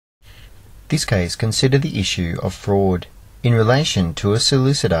This case considered the issue of fraud in relation to a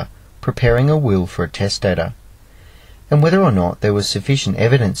solicitor preparing a will for a testator, and whether or not there was sufficient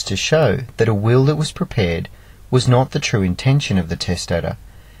evidence to show that a will that was prepared was not the true intention of the testator,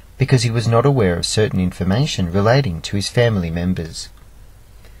 because he was not aware of certain information relating to his family members.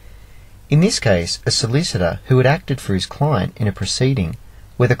 In this case, a solicitor who had acted for his client in a proceeding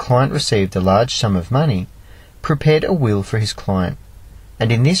where the client received a large sum of money prepared a will for his client,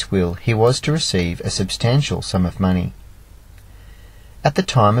 and in this will he was to receive a substantial sum of money. At the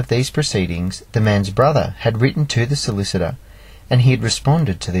time of these proceedings, the man's brother had written to the solicitor, and he had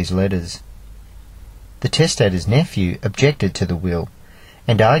responded to these letters. The testator's nephew objected to the will,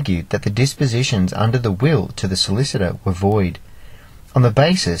 and argued that the dispositions under the will to the solicitor were void, on the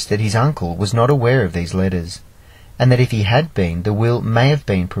basis that his uncle was not aware of these letters, and that if he had been, the will may have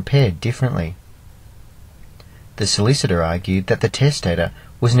been prepared differently. The solicitor argued that the testator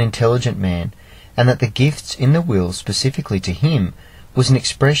was an intelligent man, and that the gifts in the will specifically to him was an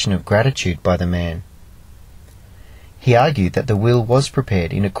expression of gratitude by the man. He argued that the will was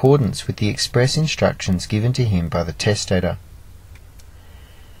prepared in accordance with the express instructions given to him by the testator.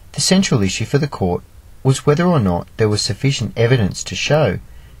 The central issue for the court was whether or not there was sufficient evidence to show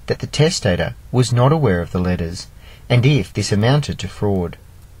that the testator was not aware of the letters, and if this amounted to fraud.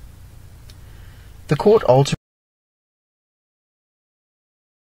 The court ultimately